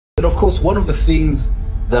And of course, one of the things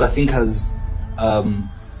that I think has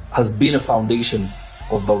been a foundation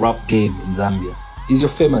of the rap game in Zambia is your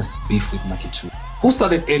famous beef with Maki 2. Who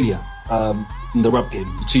started earlier in the rap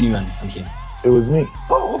game between you and him? It was me.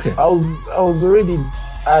 Oh, okay. I was already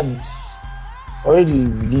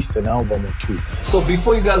released an album or two. So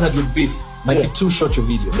before you guys had your beef, Maki 2 shot your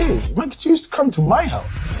video. Yeah, Maki 2 used to come to my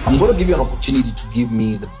house. I'm going to give you an opportunity to give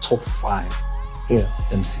me the top 5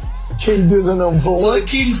 MCs. King is a number 1. So the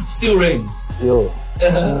king still reigns. Yo,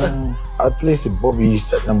 I'll place it Bobby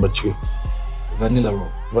East at number 2. Vanilla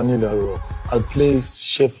Rock. Vanilla Rock. I'll place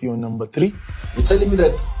Sheffy on number 3. You're telling me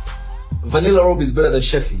that Vanilla Rock is better than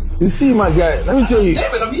Sheffy? You see, my guy, let me tell you.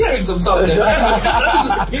 David, I'm hearing some sound there.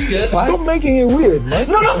 That's his opinion. Stop making it weird, man.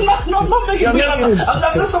 No, I'm not making it weird.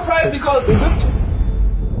 I'm just surprised because